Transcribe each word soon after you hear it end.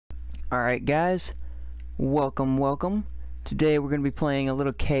Alright guys, welcome. Today we're going to be playing a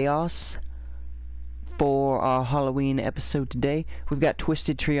little Chaos for our Halloween episode today. We've got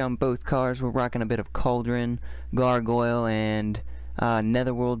Twisted Tree on both cars. We're rocking a bit of Cauldron, Gargoyle, and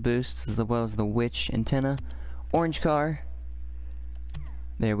Netherworld boost, as well as the Witch antenna. Orange car.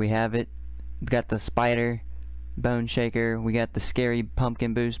 There we have it. We've got the Spider, Bone Shaker. We got the Scary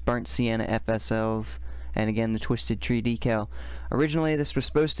Pumpkin boost, Burnt Sienna FSLs, and again the Twisted Tree decal. Originally this was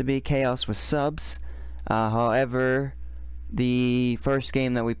supposed to be Chaos with subs, however the first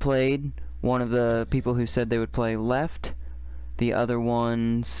game that we played, one of the people who said they would play left. The other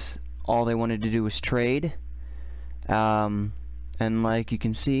ones, all they wanted to do was trade, and like you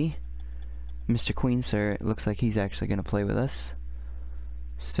can see, Mr. Queen Sir, it looks like he's actually going to play with us.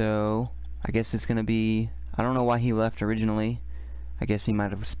 So I guess it's going to be, I don't know why he left originally. I guess he might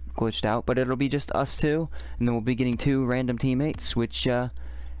have glitched out, but it'll be just us two, and then we'll be getting 2 random teammates, which I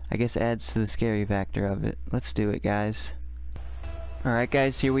guess adds to the scary factor of it. Let's do it, guys. Alright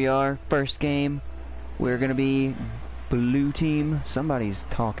guys, here we are, first game. We're gonna be blue team. Somebody's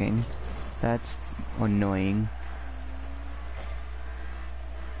talking. That's annoying.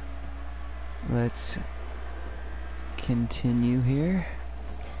 Let's continue here.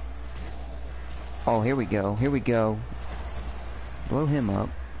 Oh, here we go. Blow him up.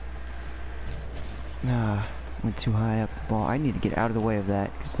 Went too high up the ball. I need to get out of the way of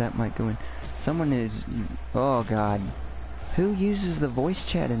that, because that might go in. Someone is... Oh, God. Who uses the voice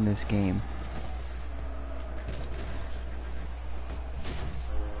chat in this game?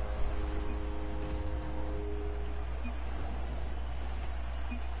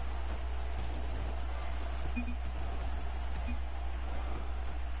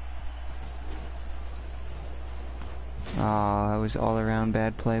 That was all around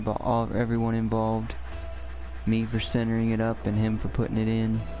bad play by everyone involved. Me for centering it up and him for putting it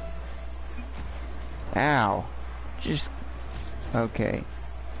in. Ow! Just... Okay.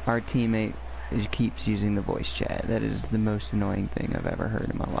 Our teammate keeps using the voice chat. That is the most annoying thing I've ever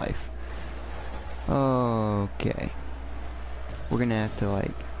heard in my life. Okay. We're gonna have to,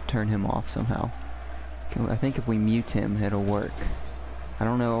 like, turn him off somehow. I think if we mute him, it'll work. I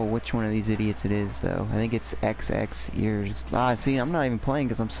don't know which one of these idiots it is, though. I think it's XX ears. See, I'm not even playing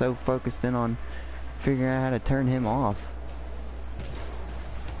because I'm so focused in on figuring out how to turn him off.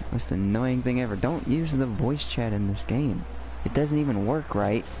 Most annoying thing ever. Don't use the voice chat in this game. It doesn't even work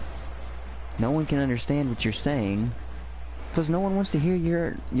right. No one can understand what you're saying. Plus, no one wants to hear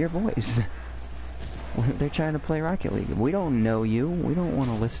your voice. They're trying to play Rocket League. We don't know you. We don't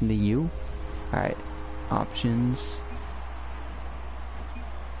want to listen to you. Alright. Options.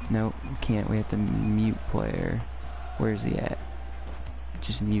 Nope, we can't. We have to mute player. Where's he at?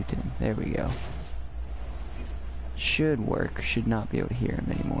 Just mute him. There we go. Should work. Should not be able to hear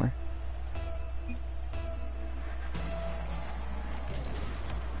him anymore.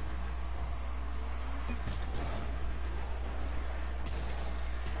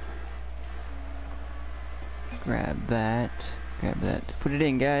 Grab that. Grab that. Put it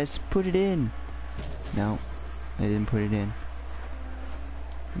in, guys. Put it in. No, I didn't put it in.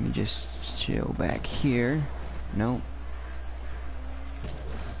 Let me just chill back here. Nope.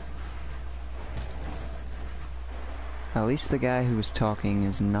 At least the guy who was talking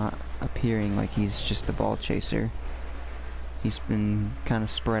is not appearing like he's just the ball chaser. He's been kind of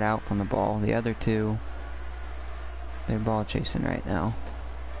spread out from the ball. The other two, they're ball chasing right now.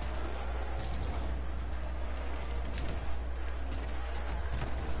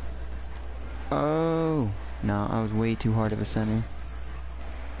 Oh! No, I was way too hard of a center.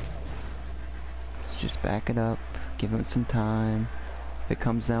 Just back it up, give it some time. If it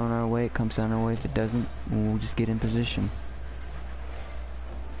comes down our way, it comes down our way. If it doesn't, we'll just get in position.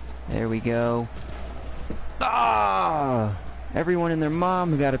 There we go. Ah! Everyone and their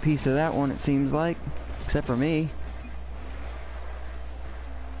mom who got a piece of that one, it seems like. Except for me.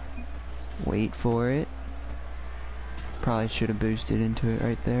 Wait for it. Probably should have boosted into it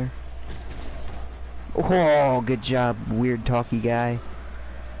right there. Oh, good job, weird talky guy.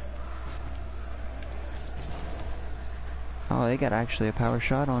 Oh, they got actually a power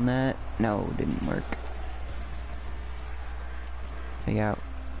shot on that. No, it didn't work. They got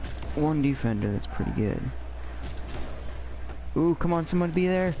one defender that's pretty good. Ooh, come on, someone be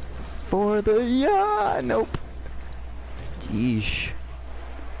there. For the... Yeah! Nope. Yeesh.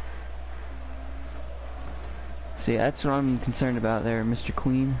 See, that's what I'm concerned about there, Mr.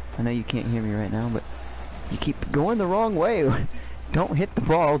 Queen. I know you can't hear me right now, but you keep going the wrong way. Don't hit the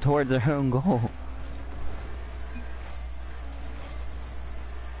ball towards their own goal.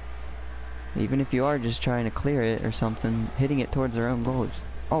 Even if you are just trying to clear it or something, hitting it towards their own goal is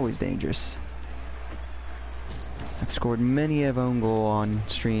always dangerous. I've scored many of own goal on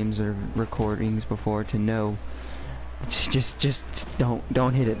streams or recordings before to know. Just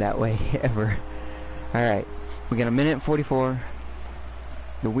don't hit it that way ever. All right, we got a minute and 44.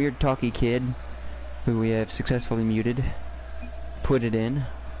 The weird talky kid, who we have successfully muted, put it in.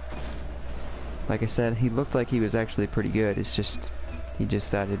 Like I said, he looked like he was actually pretty good. It's just he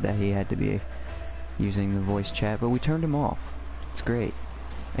just decided that he had to be using the voice chat, but we turned him off. It's great.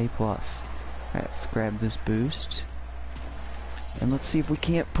 A+. Alright, let's grab this boost. And let's see if we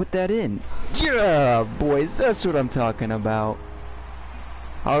can't put that in. Yeah, boys, that's what I'm talking about.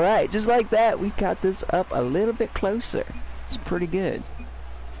 Alright, just like that, we got this up a little bit closer. It's pretty good.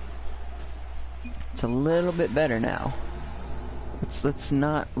 It's a little bit better now. Let's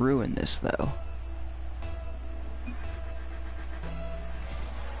not ruin this though.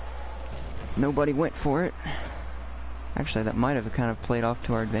 Nobody went for it. Actually, that might have kind of played off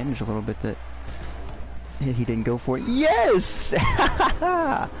to our advantage a little bit that he didn't go for it. Yes!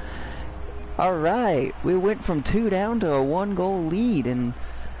 Alright, we went from 2 down to a 1-goal lead in,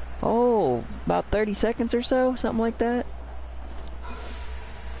 oh, about 30 seconds or so, something like that.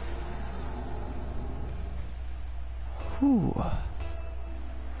 Whew.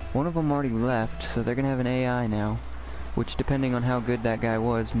 One of them already left, so they're gonna have an AI now, which, depending on how good that guy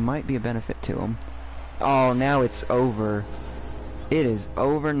was, might be a benefit to him. Oh, now it's over. It is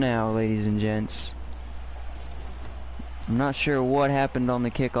over now, ladies and gents. I'm not sure what happened on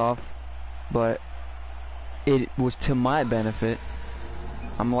the kickoff, but it was to my benefit.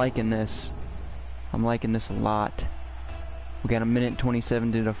 I'm liking this. I'm liking this a lot. We got a minute and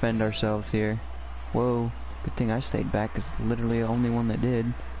 27 to defend ourselves here. Whoa, good thing I stayed back, because literally the only one that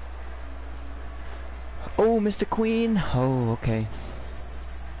did. Oh, Mr. Queen. Oh, okay.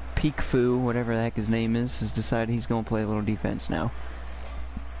 Peak Fu, whatever the heck his name is, has decided he's going to play a little defense now.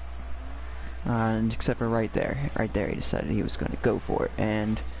 And except for right there, he decided he was going to go for it,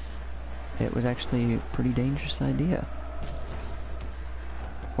 and it was actually a pretty dangerous idea.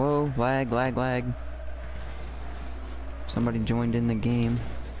 Whoa, lag, lag, lag. Somebody joined in the game.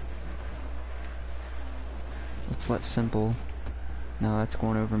 Let's let Simple. No, that's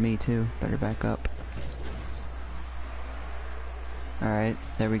going over me too. Better back up. Alright,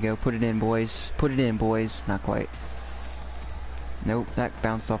 there we go. Put it in, boys. Put it in, boys. Not quite. Nope, that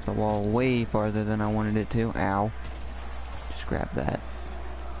bounced off the wall way farther than I wanted it to. Ow. Just grab that.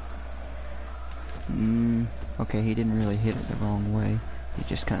 Okay, he didn't really hit it the wrong way. He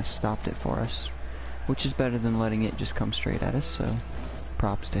just kind of stopped it for us, which is better than letting it just come straight at us, so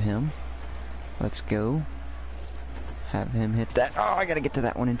props to him. Let's go. Have him hit that. Oh, I gotta get to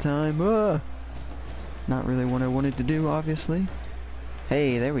that one in time. Not really what I wanted to do, obviously.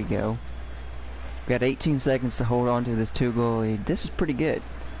 Hey, there we go. We got 18 seconds to hold on to this 2-goal lead. This is pretty good.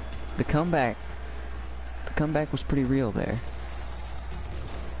 The comeback was pretty real there.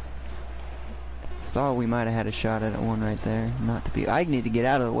 Thought we might have had a shot at one right there. Not to be. I need to get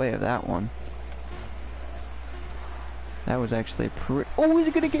out of the way of that one. That was actually pretty. Oh, is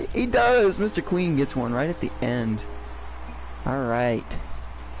he gonna get? He does. Mr. Queen gets one right at the end. All right.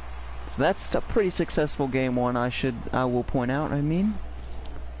 So that's a pretty successful game one. I will point out. I mean,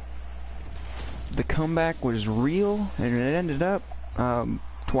 the comeback was real, and it ended up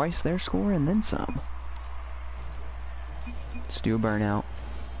twice their score and then some. Let's do a burnout.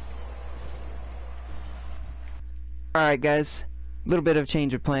 Alright guys, a little bit of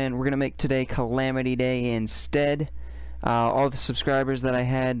change of plan. We're going to make today Calamity Day instead. All the subscribers that I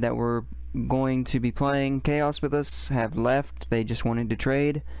had that were going to be playing Chaos with us have left. They just wanted to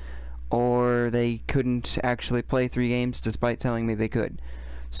trade, or they couldn't actually play 3 games despite telling me they could.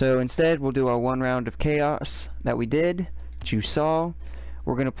 So instead we'll do our 1 round of Chaos that we did, that you saw.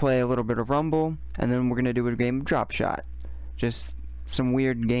 We're going to play a little bit of Rumble, and then we're going to do a game of Drop Shot. Just some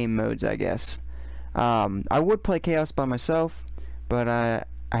weird game modes, I guess. I would play Chaos by myself, but I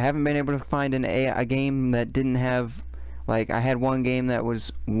haven't been able to find a game that didn't have, like, I had one game that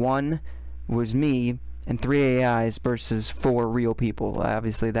was me and 3 AIs versus 4 real people.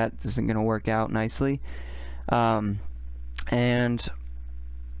 Obviously that isn't going to work out nicely. And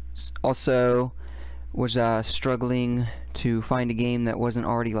also was struggling to find a game that wasn't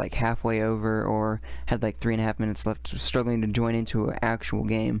already like halfway over or had like 3.5 minutes left, struggling to join into an actual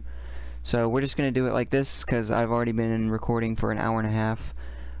game. So we're just going to do it like this because I've already been recording for an hour and a half,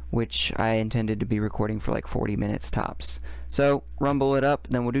 which I intended to be recording for like 40 minutes tops. So rumble it up,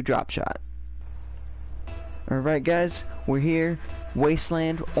 then we'll do Drop Shot. Alright guys, we're here.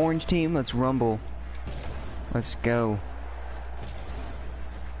 Wasteland, orange team, let's rumble. Let's go.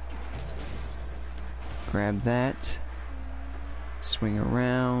 Grab that. Swing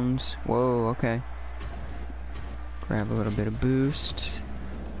around. Whoa, okay. Grab a little bit of boost.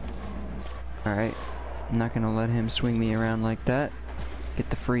 Alright. I'm not gonna let him swing me around like that. Get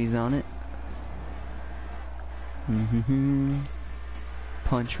the freeze on it.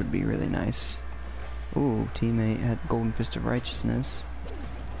 Punch would be really nice. Ooh, teammate had Golden Fist of Righteousness.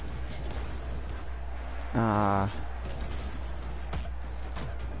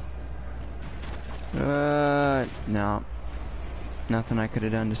 No. Nothing I could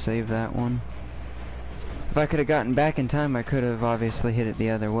have done to save that one. If I could have gotten back in time, I could have obviously hit it the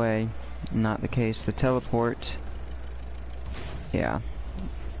other way. Not the case. The teleport... Yeah.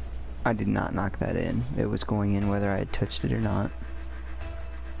 I did not knock that in. It was going in whether I had touched it or not.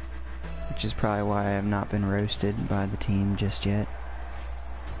 Which is probably why I have not been roasted by the team just yet.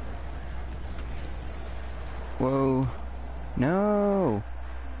 Whoa. No!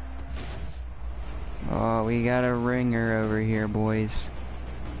 Oh, we got a ringer over here, boys.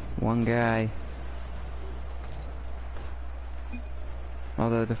 One guy.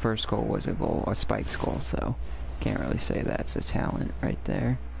 Although the first goal was a spiked goal, so can't really say that's a talent right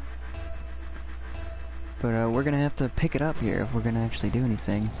there. But we're gonna have to pick it up here if we're gonna actually do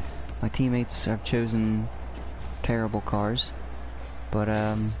anything. My teammates have chosen terrible cars, but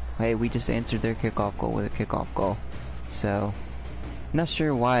hey, we just answered their kickoff goal with a kickoff goal. So, not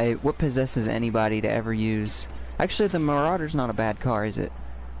sure what possesses anybody to ever use. Actually, the Marauder's not a bad car, is it?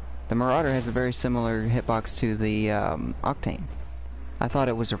 The Marauder has a very similar hitbox to the Octane. I thought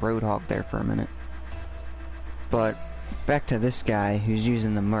it was a Roadhog there for a minute. But, back to this guy who's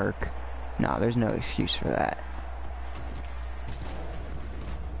using the Merc. No, there's no excuse for that.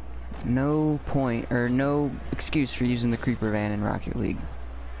 No point, or no excuse for using the Creeper Van in Rocket League.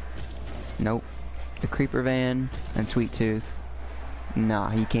 Nope. The Creeper Van and Sweet Tooth.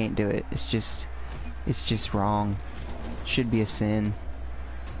 Nah, you can't do it. It's just wrong. Should be a sin.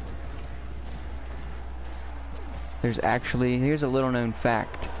 Here's a little known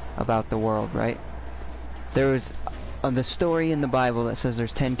fact about the world, right? There was the story in the Bible that says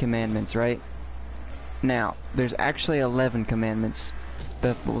there's 10 commandments, right? Now, there's actually 11 commandments.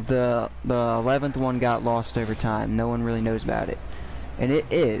 The 11th one got lost over time. No one really knows about it. And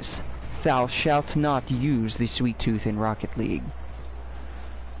it is, thou shalt not use the Sweet Tooth in Rocket League.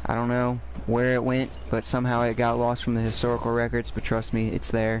 I don't know where it went, but somehow it got lost from the historical records, but trust me, it's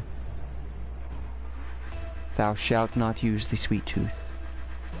there. Thou shalt not use the Sweet Tooth.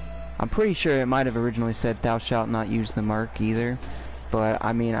 I'm pretty sure it might have originally said thou shalt not use the Merc either, but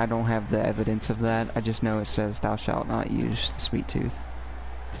I mean, I don't have the evidence of that. I just know it says thou shalt not use the Sweet Tooth.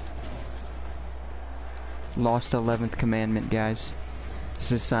 Lost 11th commandment, guys.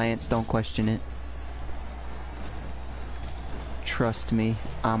 This is science, don't question it. Trust me,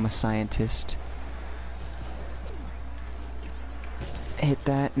 I'm a scientist. Hit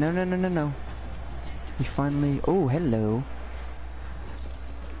that. No, no, no, no, no. We finally... Oh, hello.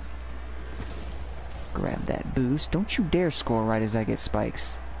 Grab that boost. Don't you dare score right as I get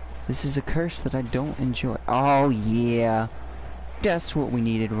spikes. This is a curse that I don't enjoy. Oh, yeah. That's what we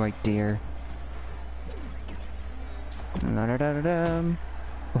needed right there.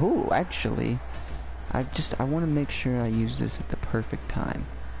 Oh, actually, I want to make sure I use this at the perfect time.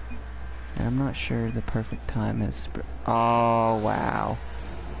 And I'm not sure the perfect time is... Oh, wow.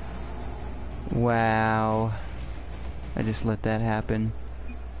 Wow. I just let that happen.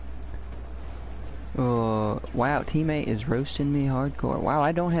 Oh, wow, teammate is roasting me hardcore. Wow,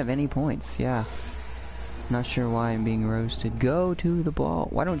 I don't have any points, yeah. Not sure why I'm being roasted. Go to the ball.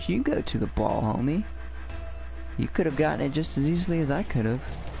 Why don't you go to the ball, homie? You could have gotten it just as easily as I could have.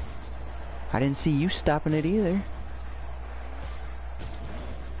 I didn't see you stopping it either.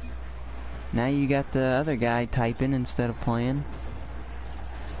 Now you got the other guy typing instead of playing.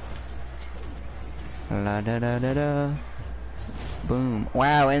 La da da da da. Boom.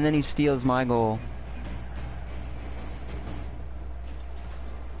 Wow, and then he steals my goal.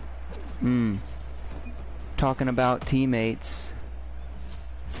 Talking about teammates.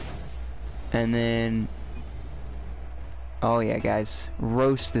 And then... Oh yeah, guys.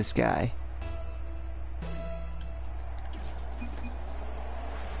 Roast this guy.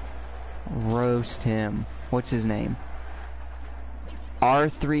 Roast him. What's his name?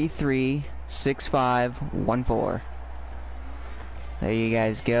 R336514. There you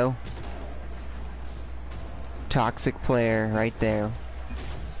guys go. Toxic player right there.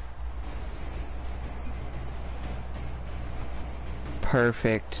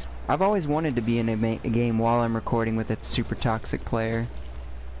 Perfect. I've always wanted to be in a game while I'm recording with a super toxic player.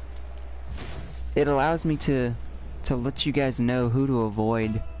 It allows me to let you guys know who to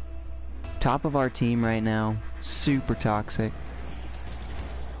avoid. Top of our team right now, super toxic.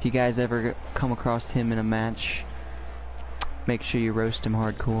 If you guys ever come across him in a match, make sure you roast him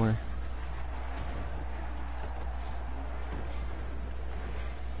hardcore.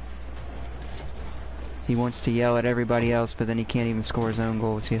 He wants to yell at everybody else, but then he can't even score his own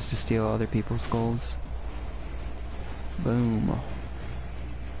goals. He has to steal other people's goals. Boom.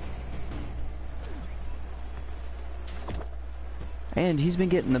 And he's been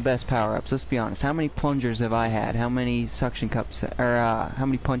getting the best power-ups, let's be honest. How many plungers have I had? How many suction cups, or how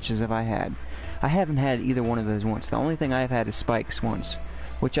many punches have I had? I haven't had either one of those once. The only thing I've had is spikes once,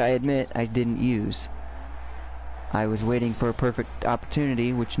 which I admit I didn't use. I was waiting for a perfect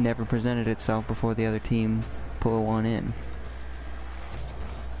opportunity, which never presented itself before the other team put one in.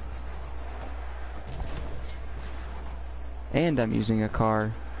 And I'm using a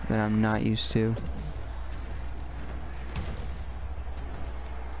car that I'm not used to.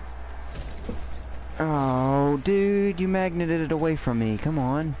 Oh, dude, you magneted it away from me. Come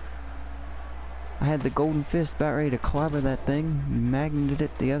on. I had the golden fist about ready to clobber that thing. You magneted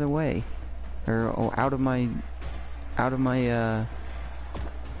it the other way. Or out of my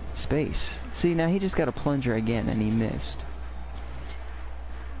space. See, now he just got a plunger again and he missed.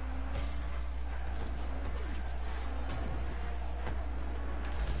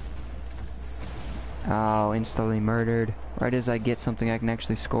 Oh, instantly murdered. Right as I get something I can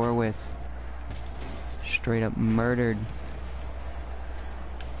actually score with. Straight up murdered.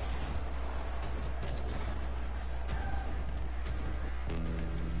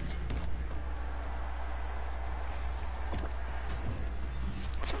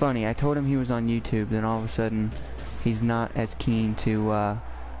 It's funny, I told him he was on YouTube, then all of a sudden he's not as keen to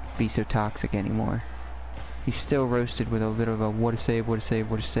be so toxic anymore. He's still roasted with a bit of a what a save, what a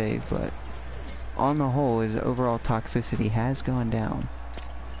save, what a save, but on the whole his overall toxicity has gone down.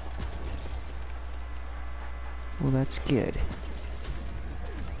 Well, that's good.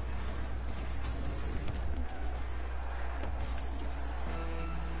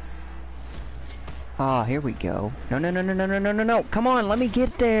 Ah, here we go. No, no, no, no, no, no, no, no, no. Come on, let me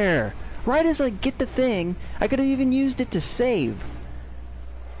get there. Right as I get the thing, I could have even used it to save.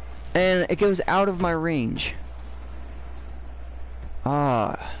 And it goes out of my range.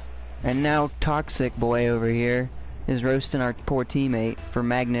 Ah. And now Toxic Boy over here is roasting our poor teammate for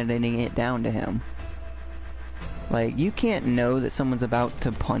magnetizing it down to him. Like, you can't know that someone's about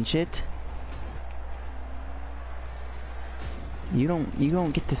to punch it. You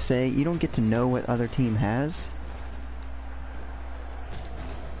don't get to say, you don't get to know what other team has.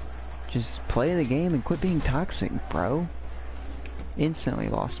 Just play the game and quit being toxic, bro. Instantly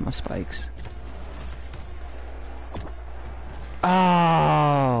lost my spikes.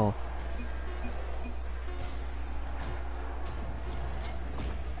 Oh!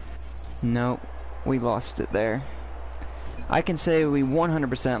 Nope, we lost it there. I can say we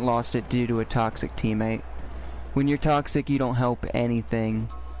 100% lost it due to a toxic teammate. When you're toxic, you don't help anything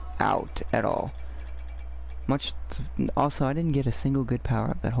out at all. Also, I didn't get a single good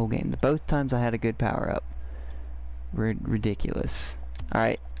power-up that whole game. Both times I had a good power-up. Ridiculous.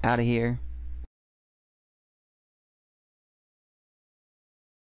 Alright, out of here.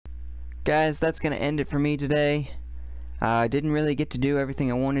 Guys, that's gonna end it for me today. I didn't really get to do everything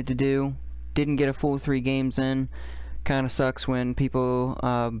I wanted to do. Didn't get a full 3 games in. Kinda sucks when people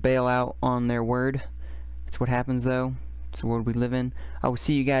bail out on their word. It's what happens though. It's the world we live in. I will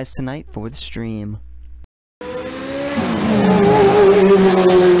see you guys tonight for the stream.